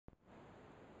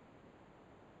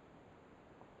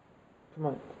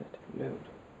might load.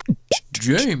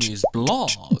 Jamie's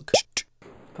blog.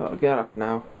 Thought I'd get up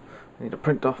now. I need to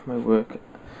print off my work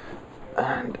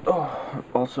and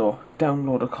also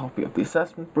download a copy of the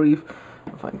assessment brief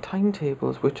and find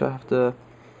timetables which I have to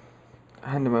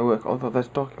hand in my work, although there's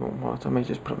document ones, I may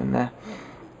just put them in there.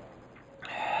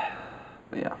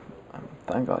 But yeah,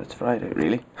 thank God it's Friday,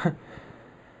 really.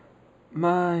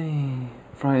 My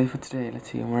Friday for today,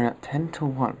 let's see, and we're at 10 till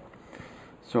 1.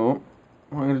 So,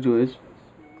 what I'm going to do is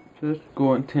just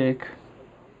go and take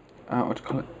a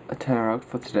tenner out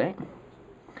for today.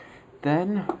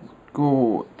 Then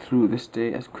go through this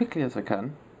day as quickly as I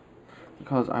can,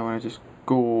 because I want to just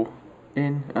go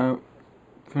in, out,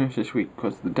 finish this week,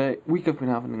 because the week I've been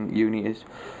having in uni is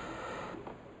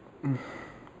it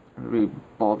really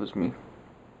bothers me,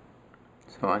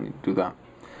 so I need to do that.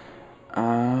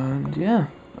 And yeah,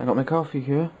 I got my coffee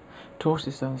here. Toast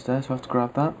is downstairs, so I have to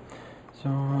grab that.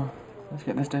 So let's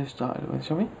get this day started with,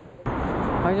 shall we?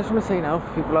 I just want to say now,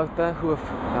 for people out there who have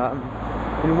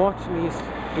been watching these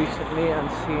recently and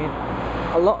seeing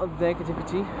a lot of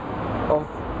negativity of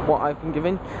what I've been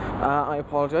given, I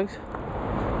apologise.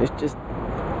 It's just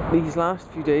these last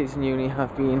few days in uni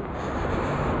have been,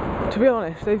 to be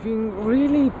honest, they've been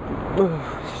really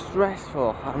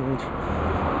stressful, and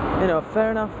you know, fair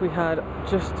enough, we had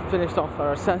just finished off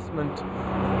our assessment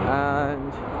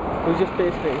and we just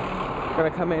basically going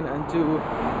to come in and do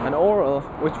an oral,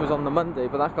 which was on the Monday,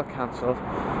 but that got cancelled.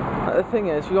 The thing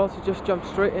is, we also just jumped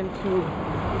straight into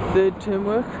third term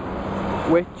work,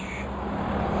 which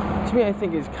to me I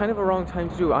think is kind of a wrong time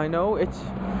to do. I know it's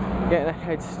getting a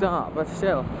head start, but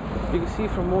still, you can see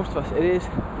from most of us it is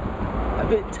a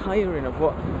bit tiring of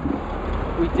what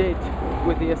we did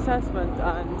with the assessment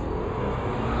and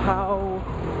how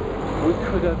we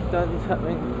could have done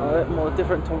something a little more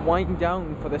different to wind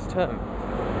down for this term.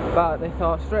 But they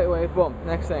thought straight away, boom,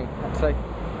 next thing. It's like,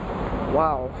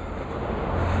 wow.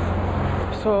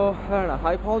 So, fair enough.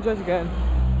 I apologise again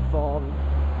for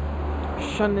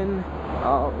shunning,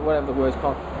 whatever the word's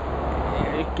called,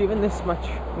 given this much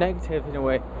negative in a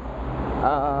way.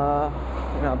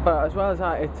 You know, but as well as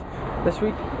that, this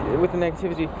week with the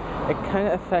negativity, it kind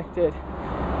of affected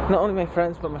not only my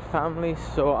friends but my family,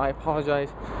 so I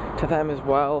apologise to them as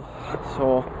well.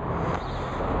 So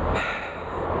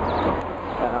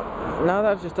now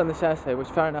that I've just done this essay, which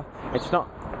fair enough, it's not,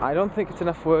 I don't think it's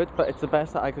enough words, but it's the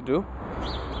best that I could do.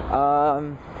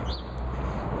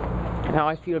 Now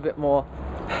I feel a bit more,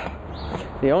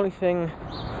 the only thing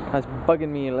that's bugging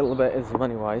me a little bit is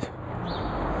money wise,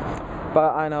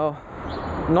 but I know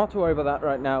not to worry about that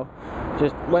right now.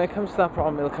 Just when it comes to that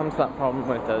problem, it'll come to that problem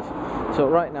when it does. So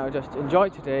right now, just enjoy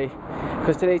today,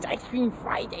 because today's Ice Cream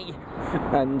Friday,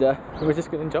 and we're just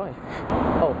going to enjoy.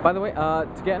 Oh, by the way,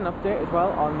 to get an update as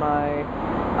well on my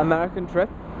American trip,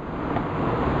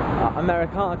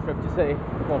 Americana trip to say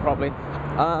more probably.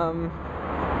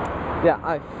 Yeah,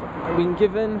 I've been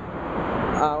given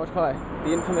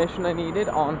the information I needed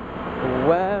on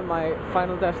where my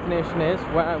final destination is,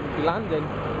 where I will be landing,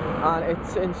 and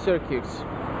it's in Syracuse.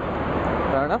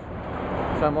 Fair enough.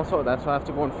 So I'm all sorted there, so I have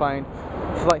to go and find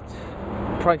flight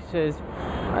prices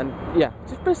and yeah,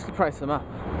 just basically price them up.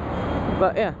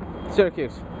 But yeah,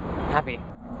 Syracuse. Happy.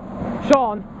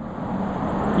 Sean,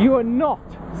 you are not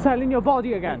selling your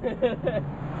body again.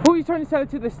 Who are you trying to sell it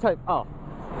to this time? Oh.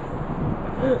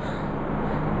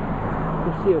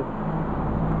 It's you.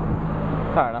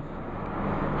 Fair enough.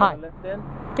 Hi. Lift in?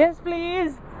 Yes,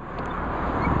 please.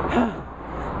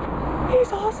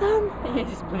 He's awesome!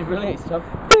 He's pretty brilliant stuff.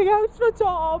 Big outs for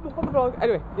Tom! On the vlog.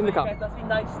 Anyway, in the car. That's been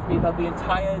nice to me about the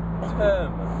entire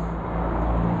term.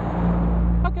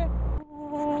 Okay.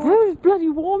 It was bloody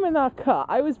warm in that car.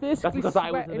 I was basically That's because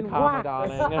I was in the car, my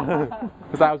darling.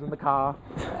 Because I was in the car.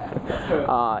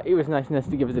 It was nice enough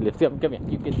to give us a lift. Come here.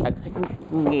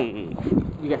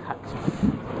 You get hugs.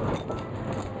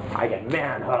 I get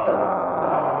man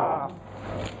hugs.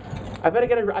 I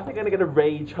think I'm gonna get a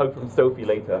rage hug from Sophie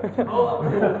later.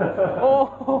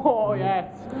 Oh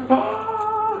yes.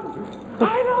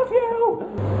 I love you.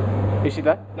 Is she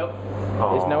there? Nope.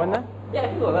 Is no one there? Yeah,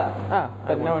 people are there. Ah,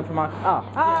 but no one from our. Ah.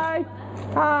 Hi.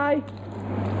 Hi.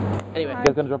 Anyway, you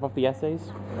guys gonna drop off the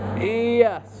essays?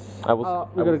 Yes. I will.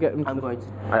 We gotta get him. I'm going to.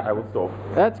 I will stop.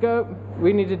 Let's go.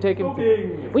 We need to take him.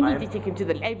 We need to take him to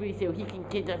the library so he can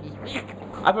get on his week.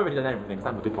 I've already done everything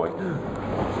because I'm a good boy.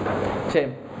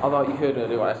 Tim, although you heard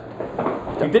earlier what I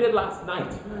said. You did it last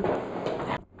night.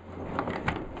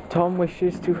 Tom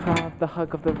wishes to have the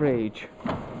hug of the rage.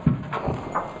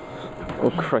 Oh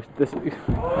Christ, this.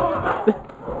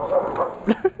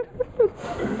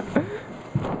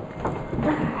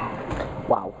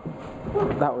 Wow,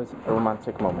 that was a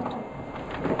romantic moment.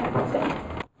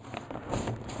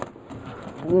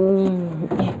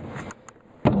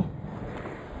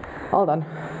 All done.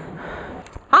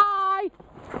 Hi!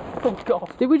 Oh God.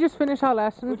 Did we just finish our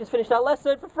lesson? We just finished our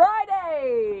lesson for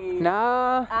Friday!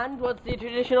 Nah. And what's the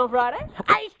tradition on Friday?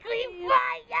 Ice cream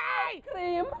Friday! Ice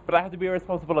cream! But I have to be a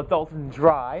responsible adult and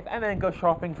drive, and then go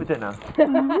shopping for dinner.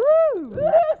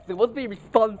 So must be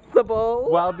responsible.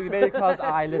 Well, because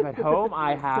I live at home,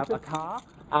 I have a car.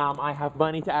 I have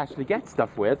money to actually get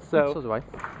stuff with, so... So do I.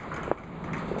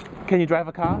 Can you drive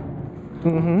a car?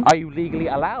 Mm-hmm. Are you legally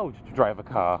allowed to drive a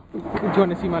car? Do you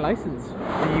want to see my license?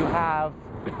 Do you have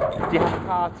a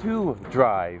car to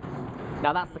drive?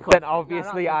 Now that's the question. Then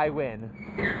obviously I win.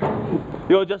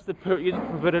 You're just a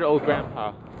perverted old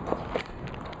grandpa.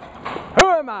 Who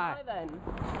am I? Hi then.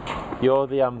 You're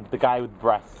the guy with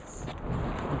breasts.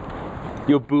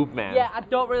 You're boob man. Yeah, I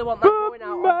don't really want that going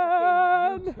out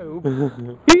on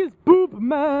YouTube. He's Boob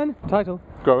Man. Title.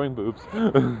 Growing boobs.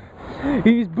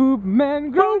 He's Boob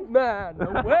Man. Boob Man!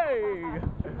 No way!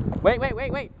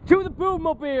 Wait. To the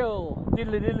Boobmobile!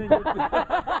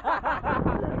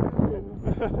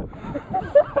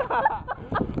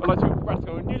 I like your breasts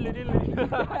going diddly diddly.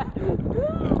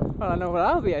 Well, I know what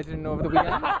I'll be editing over the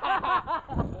weekend.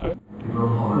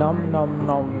 Nom nom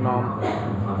nom nom.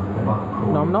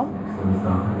 Nom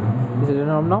nom? Is it a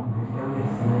nom nom?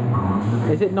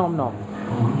 Is it nom nom?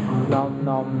 Nom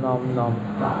nom nom nom.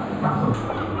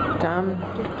 Damn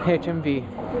HMV.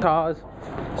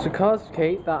 It's because,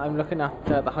 Kate, that I'm looking at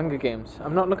the Hunger Games.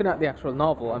 I'm not looking at the actual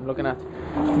novel, I'm looking at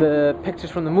the pictures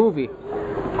from the movie.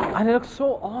 And it looks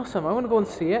so awesome, I want to go and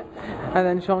see it. And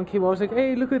then Sean came over and was like,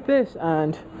 hey, look at this.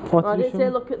 And what I did didn't you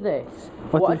say look at this.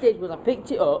 What What I did- did was I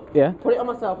picked it up, Yeah. put it on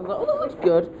myself and was like, oh, that looks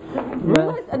good.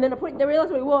 Realised, and then I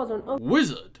realised what it was and, oh,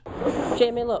 Wizard.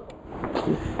 Jamie, look.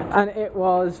 And it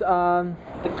was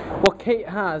what Kate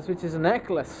has, which is a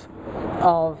necklace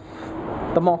of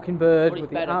the mockingbird But it's with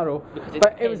the better arrow. because it's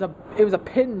But it was a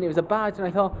pin, it was a badge, and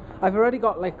I thought I've already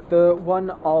got like the one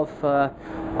of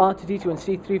R2D2 and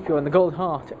C3PO and the gold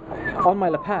heart on my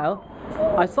lapel.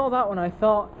 I saw that one, I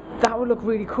thought that would look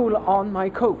really cool on my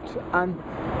coat, and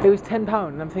it was £10,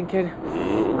 and I'm thinking,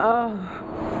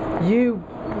 you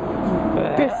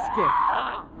biscuit.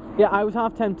 Yeah, I was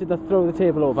half tempted to throw the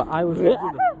table over. I was really,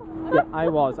 yeah, I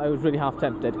was really half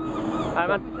tempted. Hi,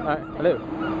 man. Hello.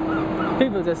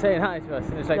 People are just saying hi to us,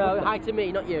 and it's like, No, hi to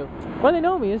me, not you. well, they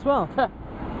know me as well.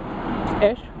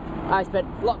 Ish. I spent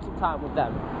lots of time with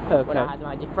them when I had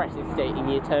my depressive state in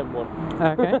year term 1.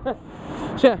 Okay.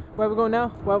 So, yeah, where we going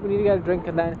now? Well, we need to get a drink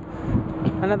and then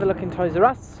another look in Toys R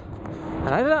Us. And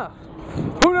I don't know.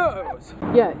 Who knows?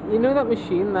 Yeah, you know that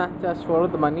machine that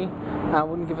swallowed the money and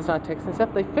wouldn't give us our tickets and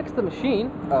stuff? They fixed the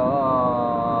machine.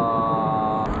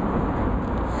 Oh.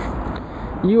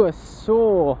 You are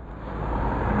so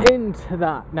into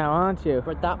that now, aren't you?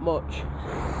 For that much.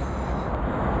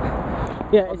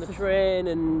 Yeah, On it's the just train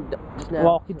and just now.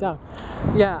 walking down.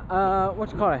 Yeah,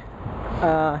 what you call it?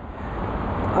 I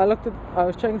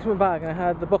was checking through my bag and I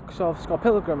had the books of Scott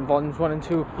Pilgrim, volumes 1 and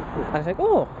 2. And I was like,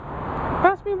 oh,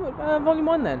 pass me volume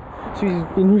 1 then. So he's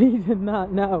been reading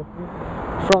that now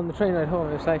from the train ride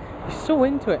home. It's like, he's so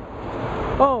into it.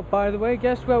 Oh, by the way,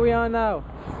 guess where we are now?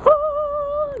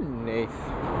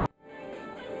 Nath.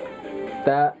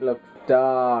 That looks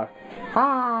dark.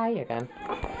 Hi again.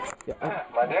 Yeah.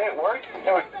 My day at work?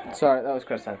 Sorry, that was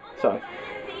Chris then. Sorry.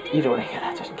 You don't want to hear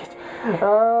that just in case.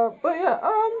 But yeah,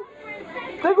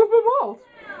 there goes my balls.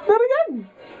 Not again.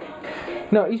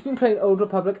 No, he's been playing Old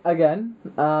Republic again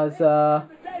as, what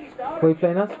are you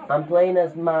playing as? I'm playing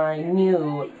as my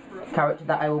new character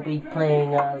that I will be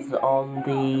playing as on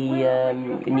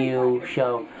the new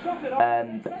show,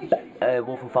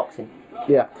 Wolf and Foxing.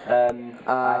 Yeah.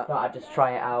 I thought I'd just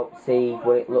try it out, see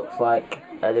what it looks like,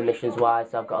 the missions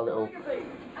wise. So I've got a little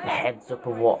heads up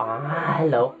of what.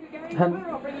 Hello.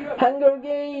 Hunger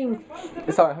Games!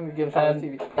 Sorry, Hunger Games on the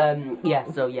TV. Yeah,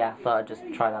 so yeah, I thought I'd just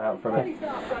try that out for a bit.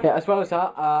 Yeah, as well as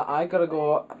that, I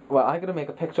gotta make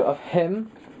a picture of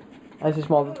him as his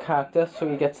modelled character so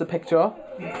he gets the picture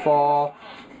from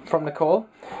Nicole.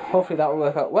 Hopefully that will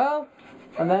work out well,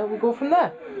 and then we'll go from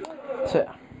there. So,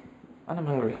 and I'm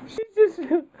hungry.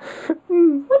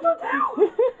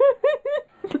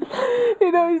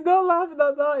 You know, he's not laughing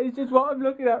at that, it's just what I'm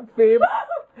looking at, Fabe.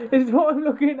 It's what I'm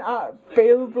looking at,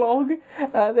 Fail Vlog.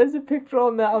 There's a picture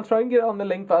on there, I'll try and get it on the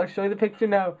link, but I'll show you the picture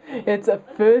now. It's a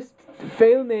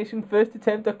Fail Nation first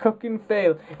attempt at cooking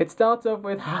fail. It starts off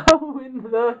with how in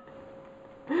the...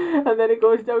 and then it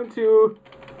goes down to...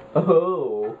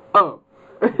 Oh.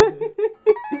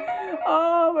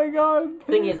 Oh my god.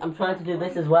 Thing is, I'm trying to do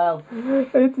this as well.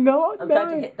 It's not I'm nice.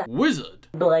 trying to hit that Wizard.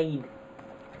 blade.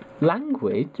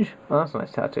 Language? Oh, that's a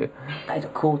nice tattoo. That is a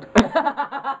code.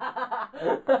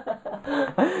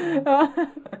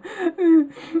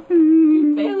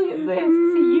 Failing at this,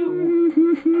 it's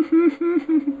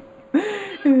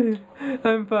you.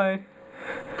 I'm fine.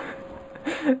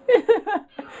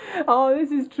 Oh,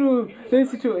 this is true.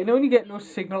 This is true. You know when you get no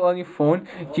signal on your phone,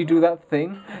 you do that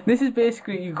thing? This is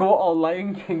basically, you go all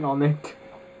Lion King on it.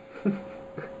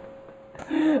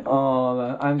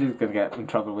 Oh, I'm just gonna get in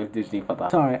trouble with Disney for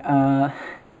that. Sorry,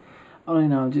 only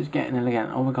now I'm just getting in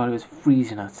again. Oh my god, it was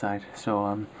freezing outside.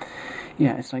 So,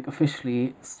 yeah, it's like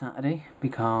officially Saturday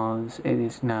because it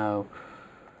is now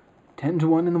 10 to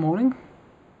 1 in the morning.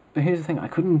 But here's the thing, I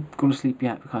couldn't go to sleep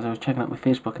yet because I was checking out my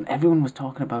Facebook and everyone was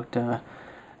talking about the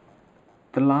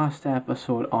last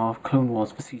episode of Clone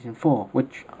Wars for Season 4,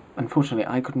 which unfortunately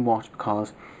I couldn't watch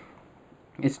because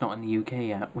it's not in the UK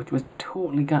yet, which was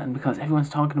totally gutting because everyone's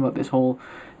talking about this whole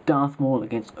Darth Maul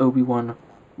against Obi-Wan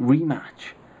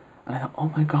rematch. And I thought, oh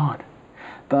my god.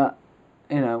 But,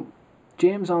 you know,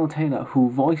 James Arnold Taylor, who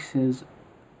voices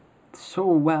so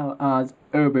well as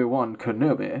Obi-Wan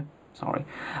Kenobi, sorry,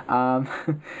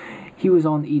 he was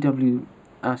on EW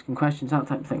asking questions, that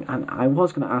type of thing, and I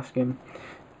was going to ask him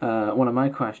one of my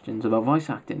questions about voice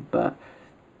acting, but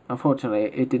unfortunately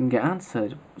it didn't get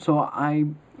answered. So I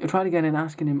tried again and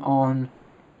asking him on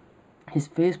his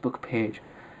Facebook page,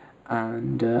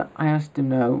 and I asked him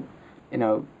now, you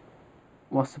know,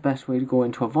 what's the best way to go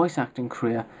into a voice acting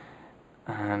career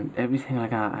and everything like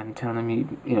that, and telling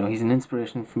him you know, he's an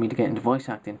inspiration for me to get into voice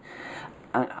acting.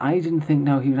 And I didn't think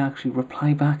now he would actually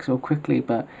reply back so quickly,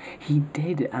 but he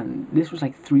did, and this was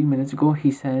like 3 minutes ago.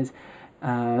 He says,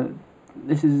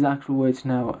 this is his actual words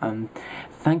now,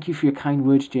 thank you for your kind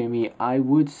words, Jamie. I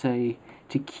would say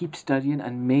to keep studying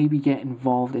and maybe get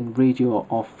involved in radio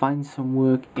or find some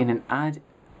work in an ad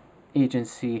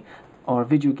agency or a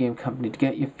video game company to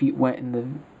get your feet wet in the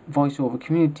voiceover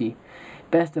community.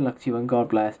 Best of luck to you and God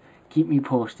bless. Keep me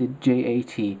posted,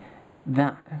 JAT.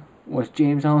 That was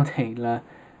James Arnold Taylor,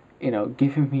 you know,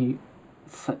 giving me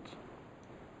such,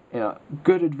 you know,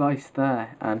 good advice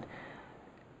there. And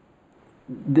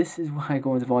this is why I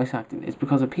go into voice acting. It's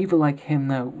because of people like him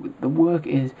now. The work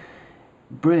is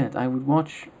brilliant. I would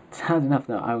watch, sad enough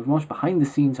now, I would watch behind the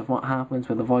scenes of what happens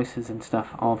with the voices and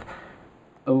stuff of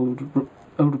Old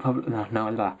Republic,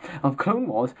 of Clone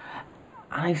Wars,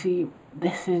 and I see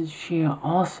this is sheer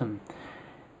awesome.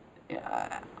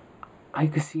 I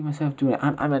could see myself doing it,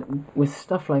 and I mean with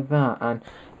stuff like that. And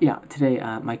yeah, today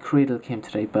my Cradle came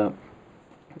today, but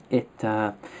it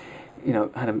you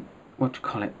know, had a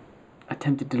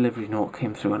attempted delivery note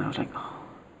came through, and I was like, oh.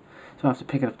 So I have to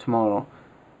pick it up tomorrow.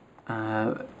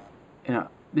 You know,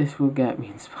 this will get me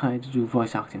inspired to do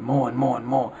voice acting more and more and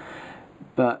more.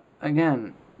 But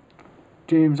again,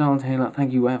 James Arnold Taylor,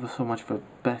 thank you ever so much for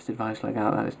best advice like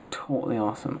that. That is totally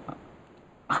awesome.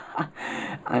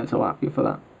 I'm so happy for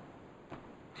that.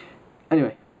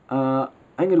 Anyway, I'm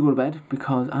going to go to bed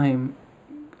because I'm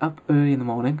up early in the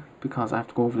morning because I have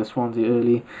to go over to Swansea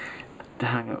early to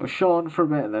hang out with Sean for a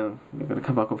bit, and then we're going to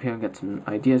come back over here and get some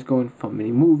ideas going for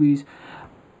mini movies,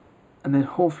 and then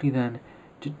hopefully then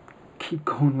to keep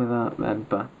going with that then.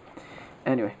 But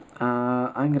anyway,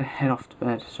 I'm going to head off to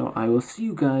bed, so I will see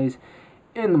you guys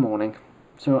in the morning.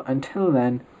 So until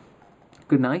then,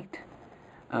 good night.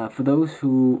 For those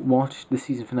who watched the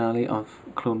season finale of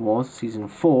Clone Wars Season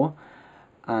 4,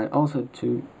 and also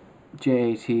to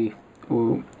JAT,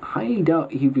 who I highly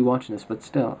doubt he'd be watching this, but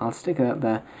still, I'll stick it out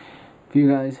there. For you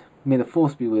guys, may the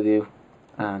Force be with you,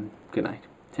 and good night.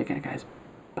 Take care, guys.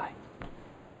 Bye.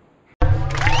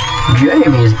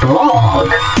 Jamie's blog.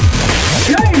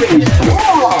 Jamie's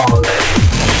blog.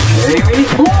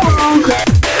 Jamie's blog.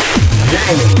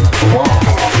 Jamie's blog.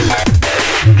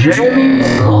 Jamie's